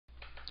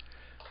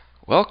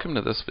Welcome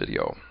to this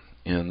video.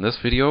 In this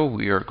video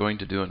we are going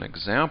to do an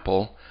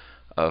example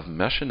of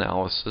mesh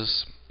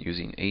analysis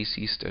using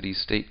AC steady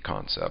state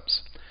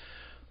concepts.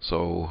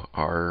 So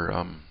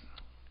our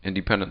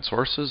independent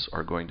sources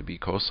are going to be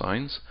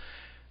cosines,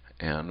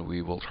 and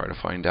we will try to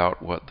find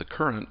out what the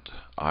current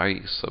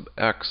I sub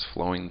x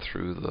flowing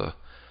through the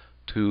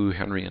 2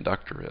 Henry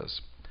inductor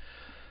is.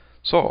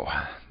 So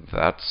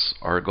that's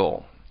our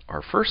goal.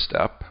 Our first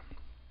step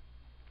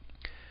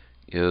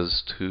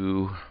is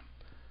to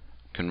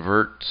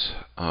convert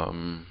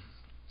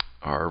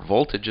our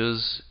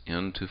voltages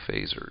into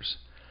phasors.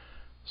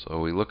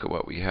 So we look at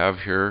what we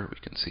have here. We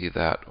can see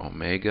that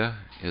omega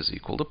is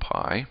equal to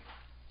pi,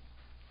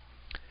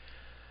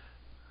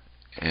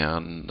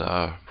 and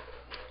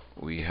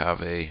we have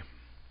a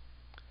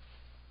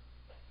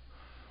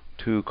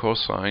 2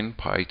 cosine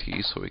pi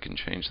t, so we can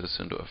change this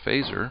into a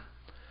phasor,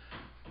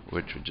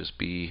 which would just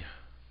be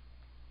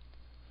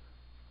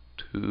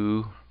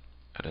 2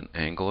 at an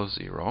angle of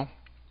 0.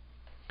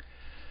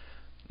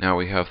 Now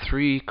we have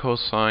 3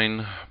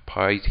 cosine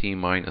pi t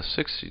minus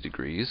 60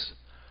 degrees.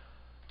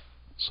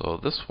 So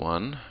this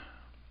one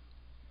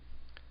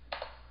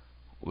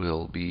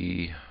will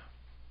be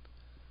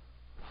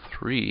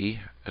 3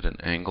 at an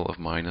angle of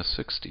minus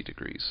 60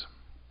 degrees.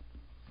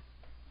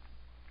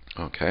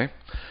 Okay,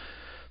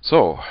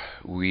 so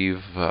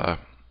we've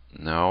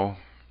now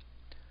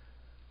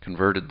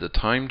converted the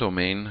time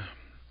domain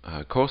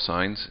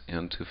cosines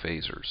into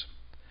phasors.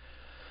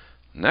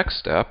 Next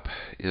step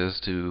is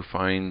to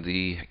find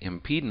the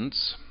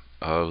impedance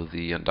of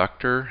the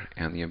inductor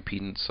and the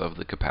impedance of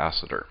the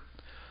capacitor.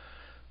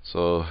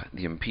 So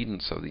the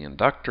impedance of the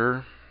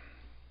inductor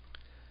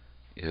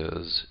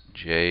is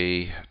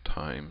J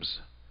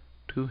times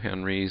 2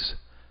 henries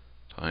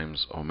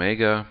times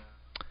omega,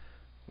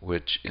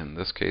 which in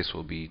this case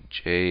will be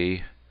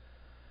J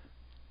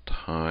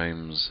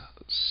times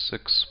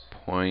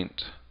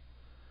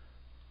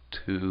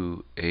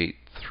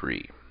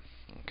 6.283.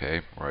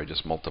 Okay, where I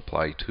just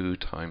multiply 2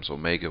 times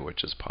omega,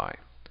 which is pi.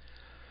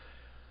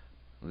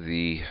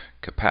 The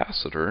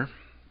capacitor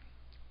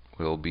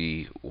will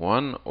be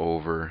 1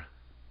 over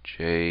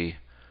J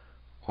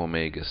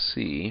omega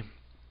c,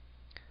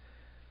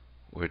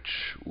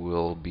 which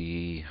will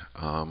be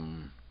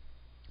 1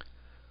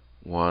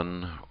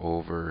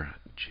 over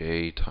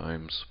J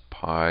times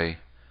pi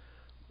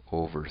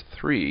over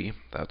 3.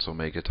 That's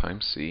omega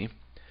times c.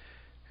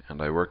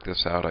 And I work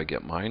this out, I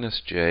get minus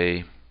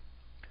J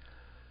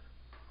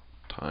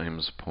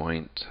times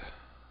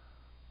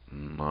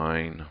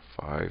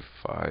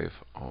 0.955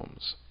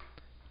 ohms.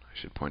 I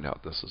should point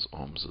out this is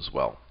ohms as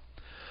well.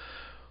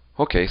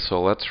 Okay, so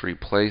let's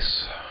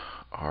replace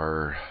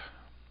our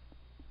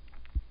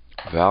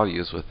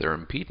values with their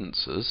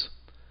impedances.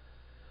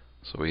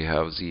 So we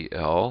have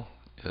ZL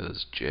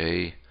is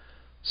J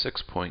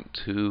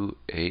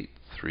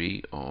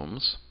 6.283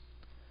 ohms,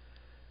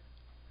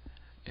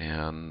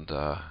 and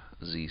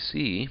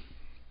ZC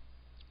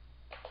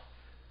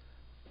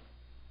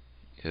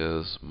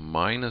is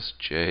minus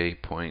J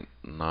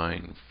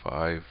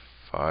 0.955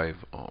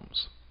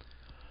 ohms.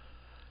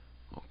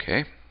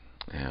 Okay,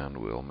 and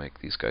we'll make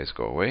these guys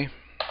go away.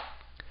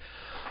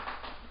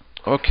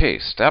 Okay,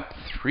 step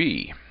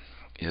 3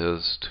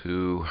 is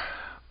to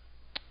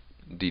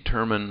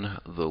determine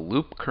the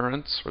loop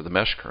currents, or the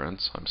mesh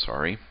currents, I'm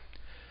sorry.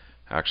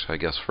 Actually, I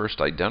guess first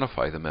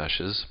identify the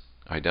meshes,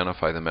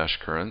 identify the mesh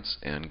currents,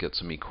 and get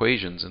some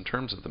equations in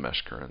terms of the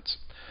mesh currents.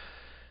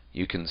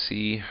 You can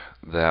see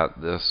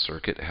that this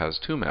circuit has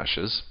 2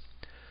 meshes,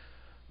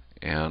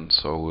 and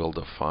so we'll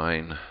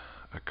define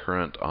a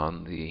current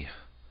on the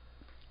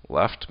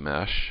left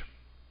mesh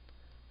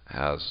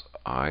as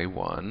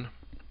I1,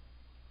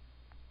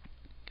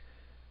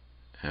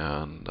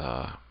 and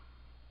a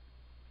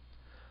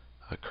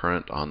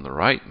current on the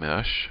right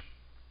mesh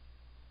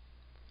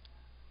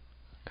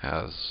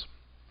as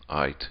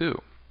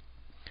I2.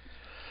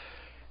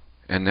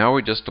 And now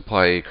we just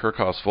apply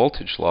Kirchhoff's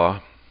voltage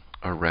law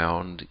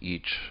around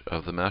each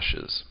of the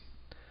meshes.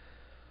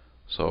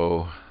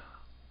 So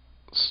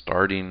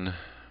starting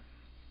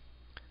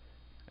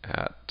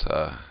at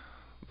the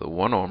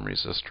 1 ohm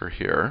resistor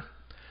here,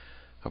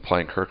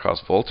 applying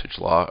Kirchhoff's voltage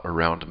law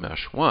around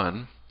mesh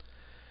 1,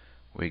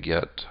 we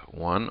get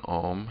 1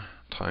 ohm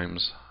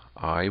times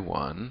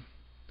I1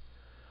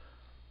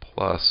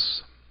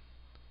 plus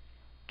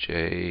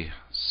J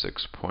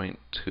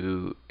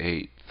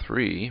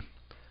 6.283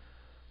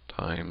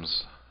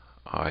 times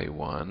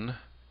I1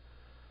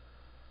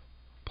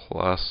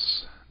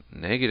 plus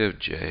negative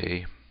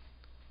J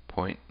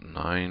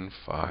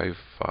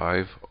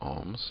 0.955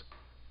 ohms,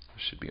 there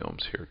should be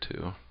ohms here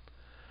too,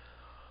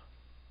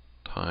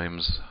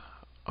 times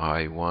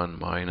I1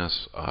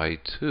 minus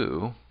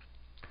I2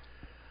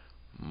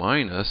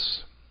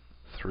 minus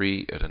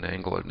 3 at an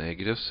angle of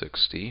negative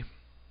 60.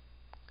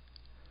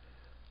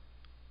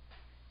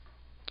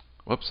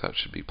 Whoops, that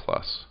should be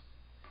plus.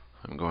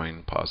 I'm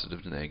going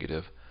positive to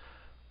negative.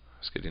 I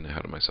was getting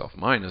ahead of myself.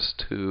 Minus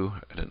 2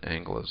 at an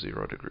angle of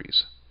 0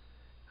 degrees.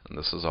 And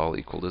this is all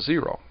equal to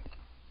 0.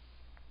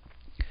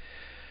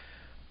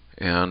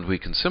 And we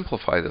can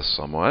simplify this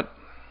somewhat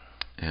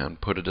and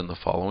put it in the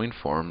following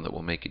form that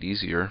will make it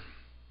easier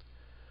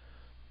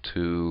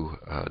to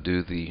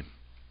do the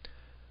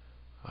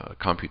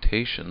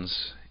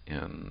computations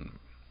in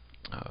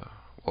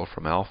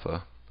Wolfram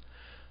Alpha.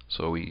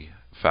 So we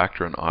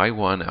factor an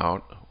I1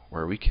 out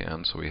where we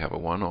can, so we have a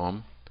 1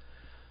 ohm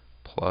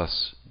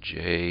plus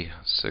J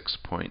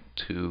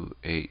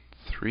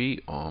 6.283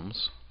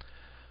 ohms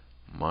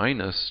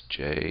minus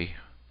J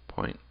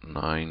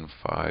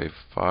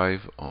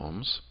 0.955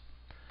 ohms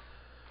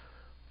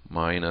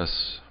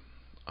minus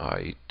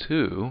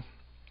I2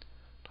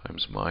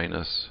 times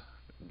minus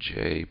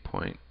J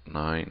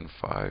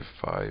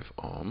 0.955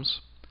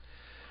 ohms.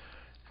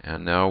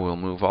 And now we'll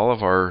move all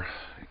of our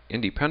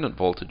independent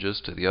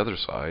voltages to the other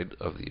side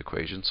of the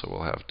equation, so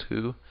we'll have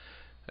 2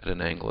 at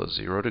an angle of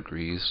 0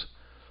 degrees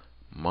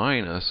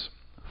minus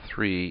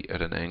 3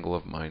 at an angle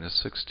of minus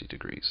 60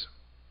 degrees.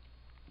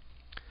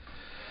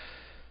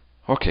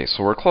 Okay,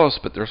 so we're close,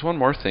 but there's one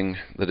more thing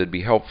that it'd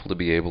be helpful to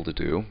be able to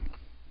do,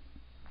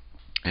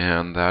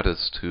 and that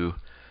is to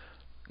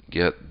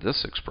get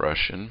this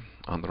expression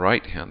on the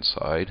right-hand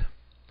side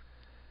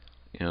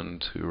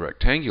into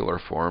rectangular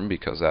form,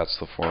 because that's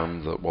the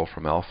form that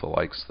Wolfram Alpha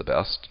likes the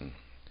best and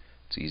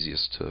it's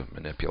easiest to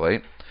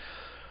manipulate.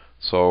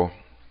 So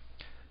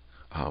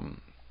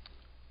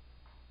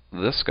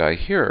this guy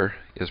here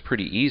is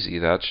pretty easy.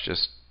 That's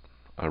just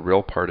a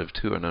real part of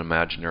 2 and an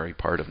imaginary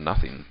part of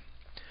nothing.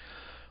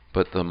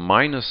 But the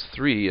minus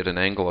 3 at an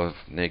angle of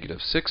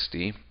negative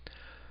 60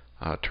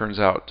 turns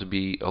out to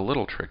be a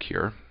little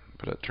trickier,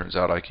 but it turns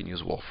out I can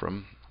use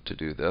Wolfram to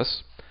do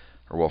this,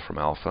 or Wolfram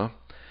Alpha.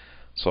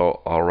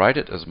 So I'll write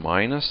it as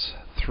minus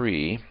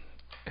 3,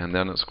 and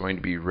then it's going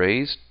to be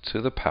raised to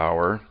the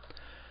power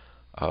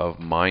of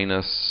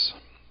minus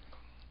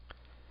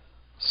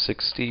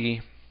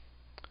 60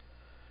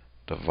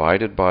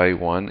 divided by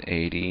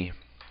 180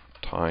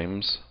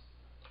 times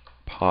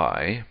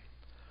pi.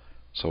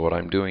 So what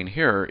I'm doing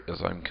here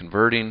is I'm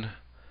converting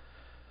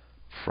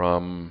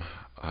from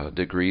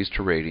degrees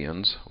to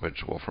radians,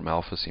 which Wolfram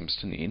Alpha seems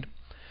to need.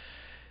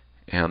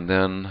 And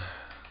then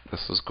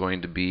this is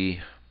going to be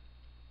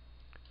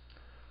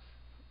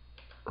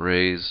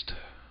raised,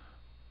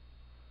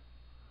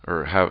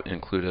 or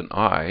include an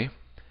I,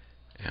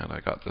 and I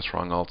got this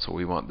wrong also.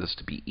 We want this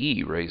to be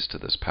e raised to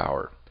this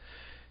power.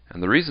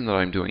 And the reason that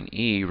I'm doing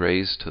e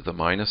raised to the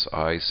minus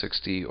I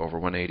 60 over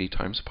 180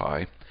 times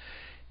pi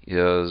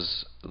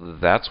is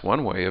that's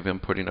one way of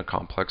inputting a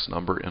complex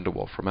number into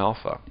Wolfram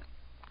Alpha.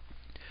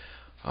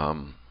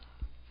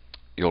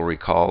 You'll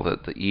recall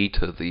that the e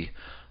to the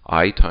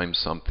I times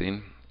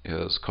something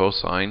is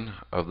cosine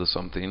of the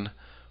something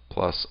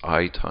plus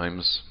I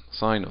times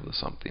sine of the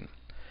something.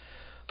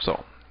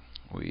 So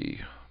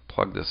we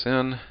plug this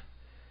in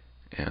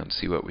and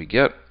see what we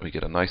get. We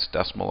get a nice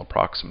decimal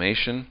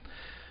approximation,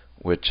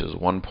 which is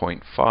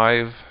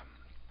 1.5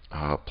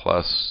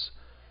 plus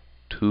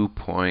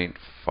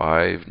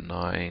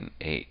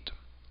 2.598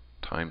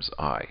 times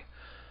I.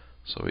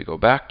 So we go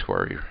back to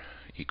our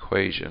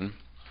equation,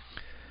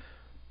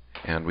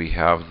 and we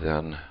have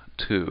then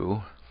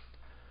 2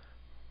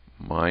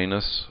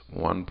 minus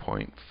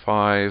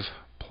 1.5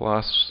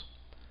 plus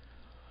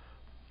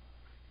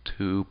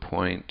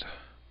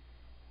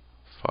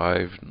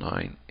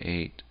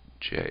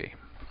 2.598J.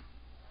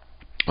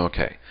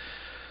 Okay,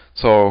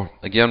 so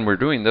again, we're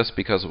doing this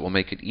because it will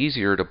make it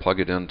easier to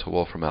plug it into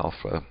Wolfram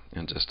Alpha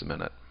in just a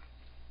minute.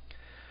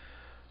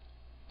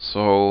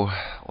 So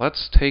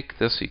let's take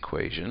this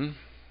equation.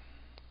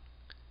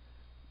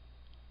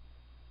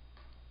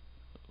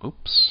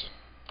 Oops.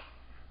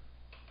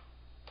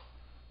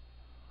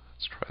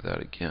 Let's try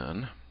that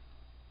again.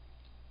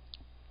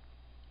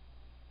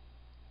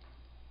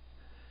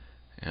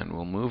 And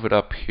we'll move it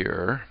up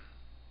here.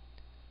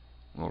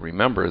 We'll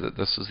remember that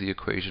this is the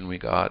equation we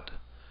got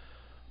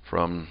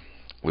from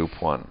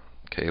loop 1.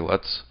 Okay,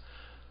 let's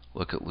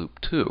look at loop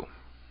 2.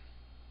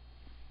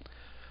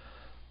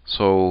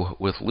 So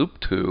with loop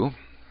 2,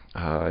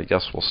 I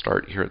guess we'll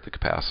start here at the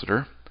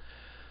capacitor.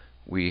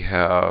 We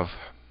have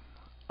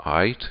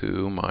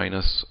I2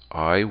 minus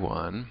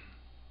I1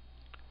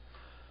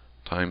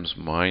 times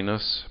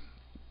minus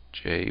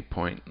J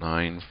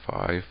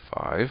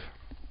 0.955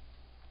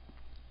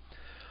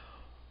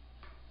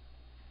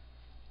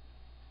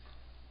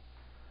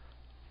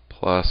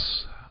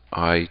 plus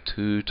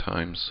I2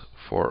 times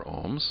 4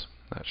 ohms.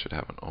 That should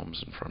have an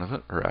ohms in front of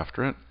it, or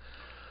after it,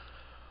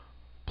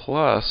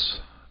 plus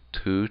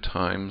 2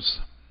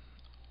 times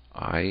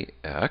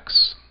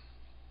IX,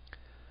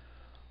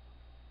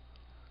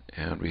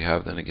 and we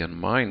have then again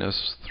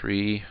minus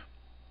 3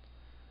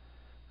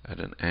 at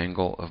an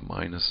angle of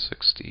minus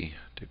 60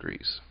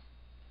 degrees.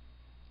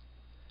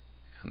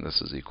 And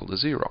this is equal to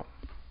 0.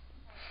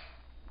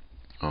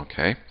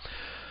 Okay,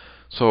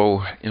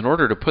 so in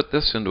order to put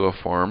this into a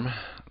form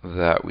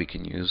that we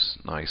can use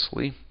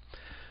nicely,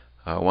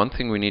 one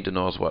thing we need to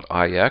know is what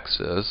IX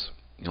is.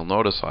 You'll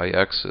notice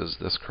IX is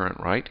this current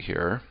right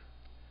here,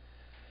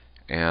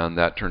 and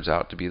that turns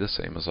out to be the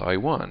same as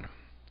I1.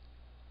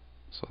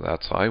 So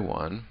that's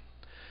I1.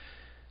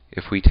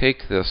 If we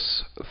take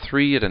this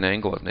 3 at an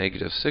angle of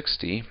negative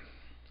 60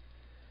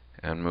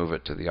 and move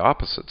it to the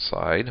opposite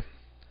side,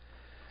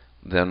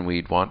 then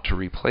we'd want to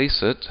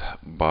replace it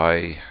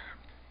by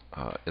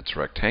its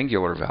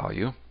rectangular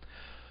value,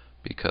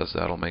 because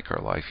that'll make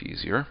our life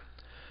easier.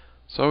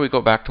 So we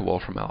go back to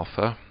Wolfram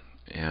Alpha,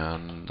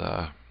 and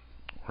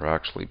we're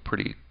actually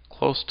pretty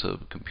close to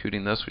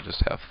computing this. We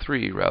just have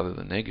 3 rather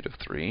than negative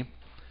 3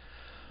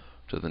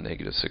 to the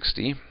negative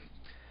 60.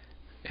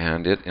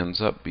 And it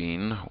ends up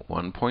being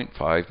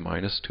 1.5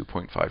 minus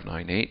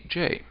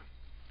 2.598j.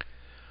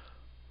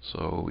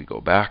 So we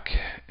go back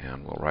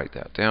and we'll write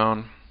that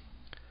down.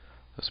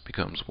 This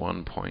becomes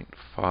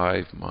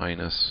 1.5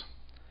 minus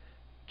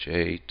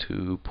j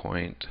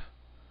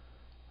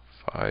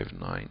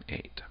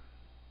 2.598.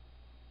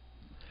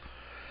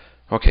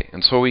 Okay,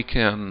 and so we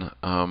can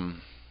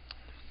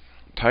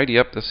tidy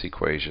up this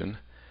equation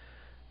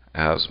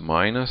as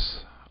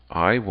minus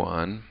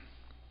I1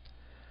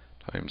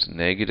 times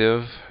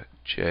negative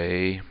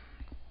j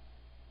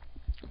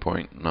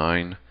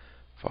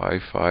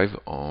 0.955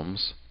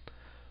 ohms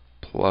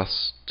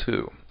plus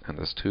 2. And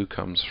this 2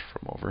 comes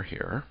from over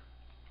here.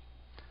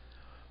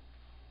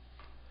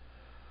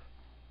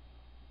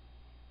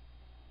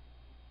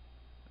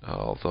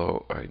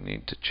 Although I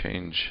need to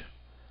change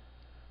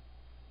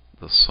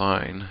the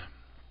sign.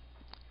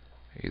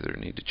 I either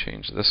need to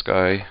change this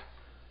guy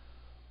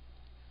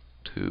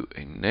to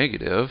a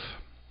negative.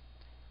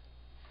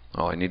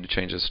 Well, I need to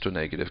change this to a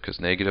negative, because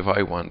negative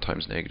I1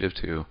 times negative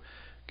 2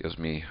 gives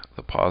me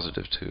the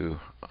positive 2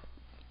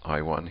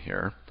 I1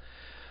 here,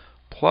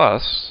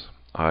 plus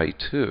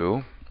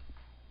I2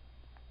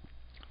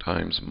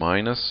 times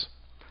minus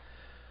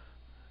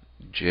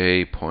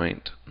j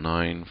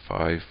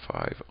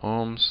 0.955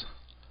 ohms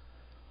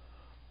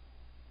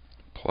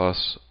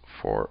plus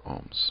 4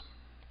 ohms.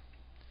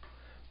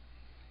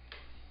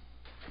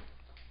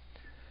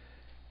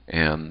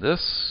 And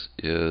this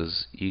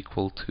is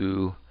equal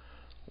to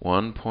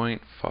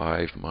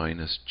 1.5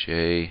 minus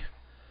j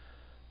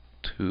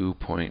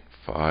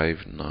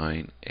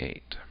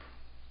 2.598.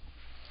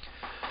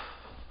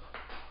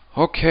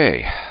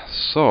 Okay,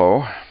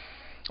 so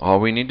all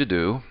we need to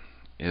do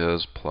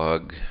is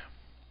plug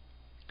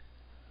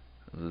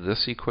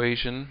this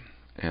equation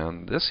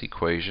and this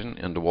equation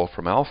into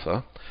Wolfram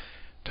Alpha,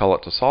 tell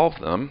it to solve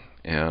them,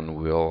 and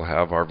we'll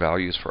have our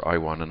values for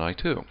I1 and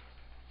I2.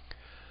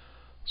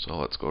 So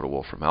let's go to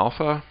Wolfram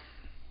Alpha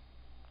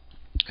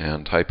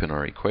and type in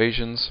our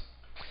equations.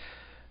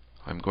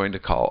 I'm going to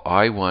call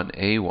I1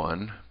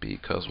 A1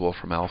 because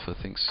Wolfram Alpha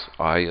thinks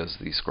I is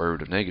the square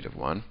root of negative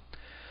 1.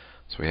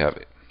 So we have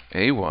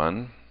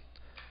A1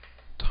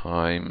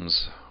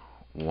 times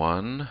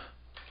 1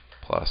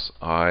 plus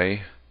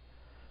I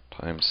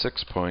times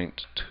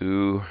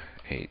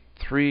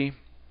 6.283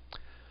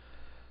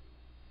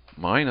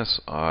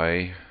 minus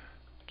I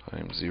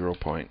times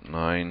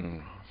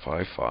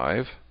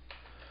 0.955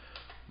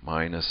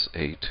 minus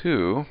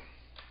A2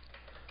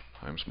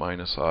 times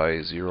minus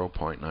I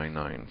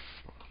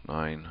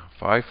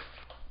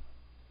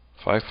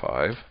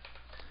 0.99955,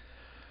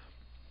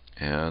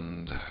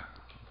 and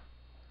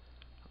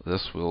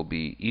this will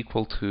be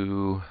equal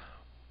to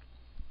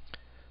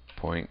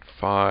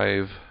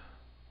 0.5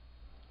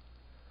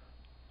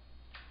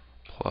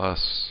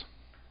 plus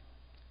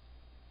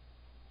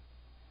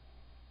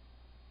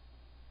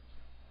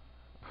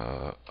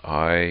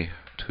I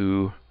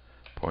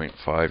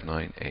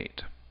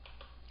 2.598.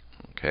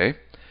 Okay,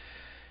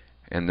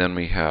 and then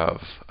we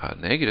have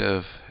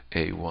negative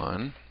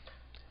A1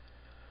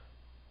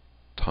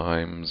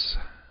 times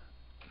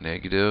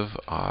negative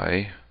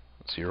I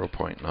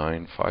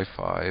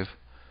 0.955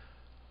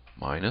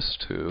 minus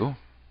 2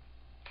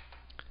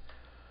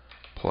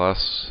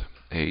 plus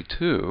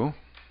A2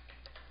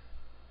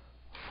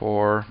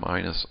 4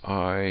 minus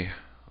I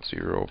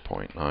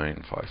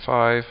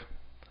 0.955,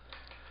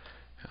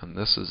 and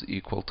this is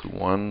equal to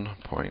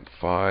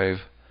 1.5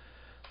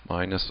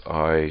 minus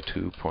I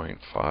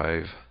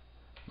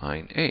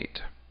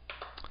 2.598.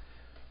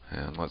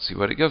 And let's see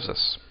what it gives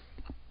us.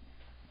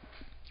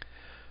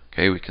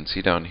 Okay, we can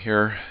see down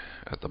here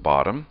at the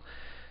bottom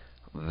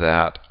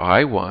that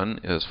I1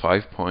 is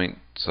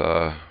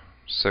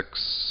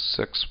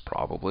 5.66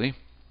 probably,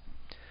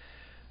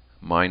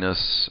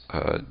 minus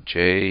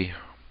J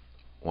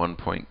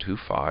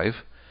 1.25.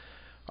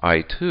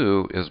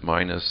 I2 is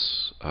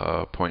minus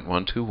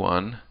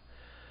 0.121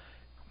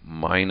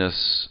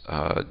 minus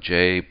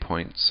J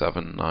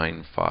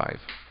 0.795.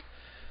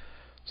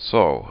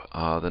 So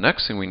the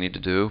next thing we need to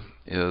do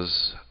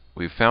is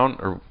we've found,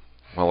 or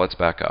well, let's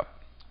back up.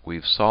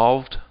 We've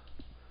solved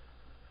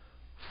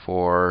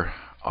for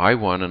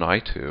I1 and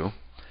I2,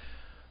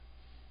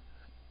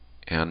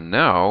 and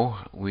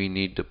now we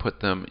need to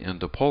put them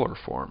into polar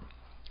form,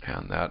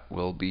 and that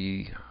will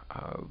be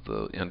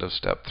the end of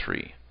step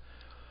 3.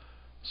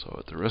 So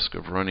at the risk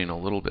of running a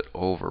little bit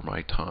over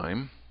my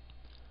time,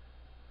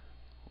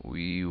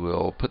 we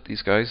will put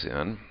these guys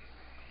in.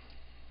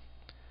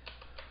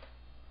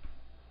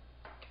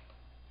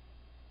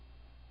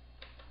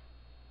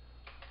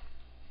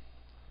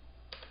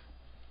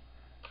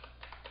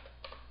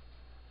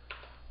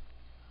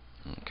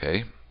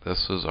 Okay,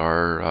 this is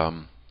our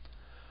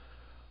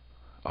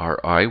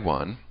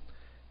I1,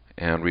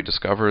 and we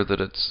discover that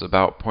it's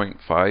about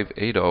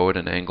 0.580 at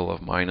an angle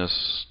of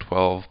minus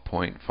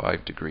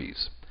 12.5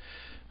 degrees.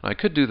 And I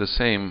could do the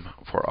same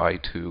for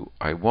I2.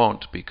 I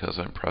won't because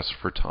I'm pressed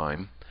for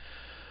time.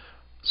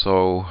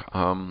 So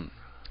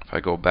if I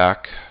go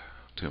back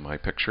to my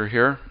picture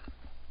here,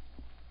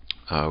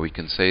 we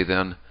can say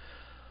then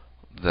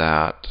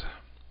that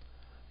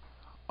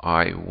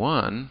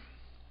I1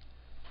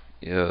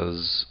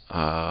 is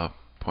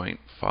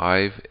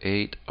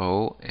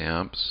 0.580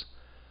 amps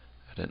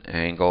at an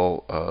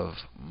angle of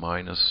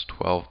minus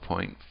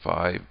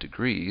 12.5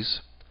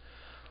 degrees.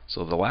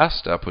 So the last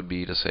step would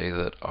be to say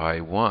that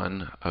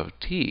I1 of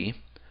t,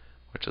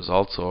 which is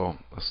also,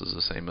 this is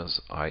the same as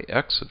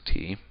Ix of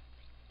t,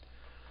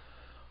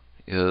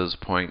 is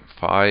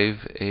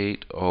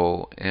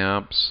 0.580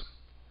 amps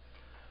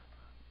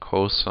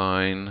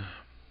cosine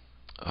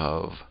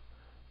of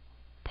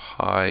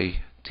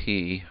pi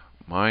t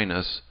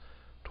minus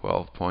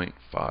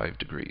 12.5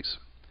 degrees.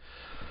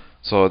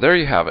 So there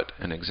you have it,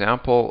 an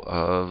example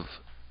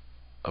of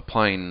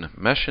applying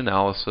mesh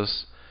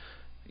analysis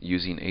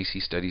using AC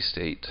steady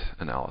state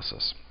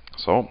analysis.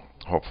 So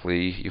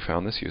hopefully you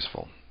found this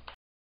useful.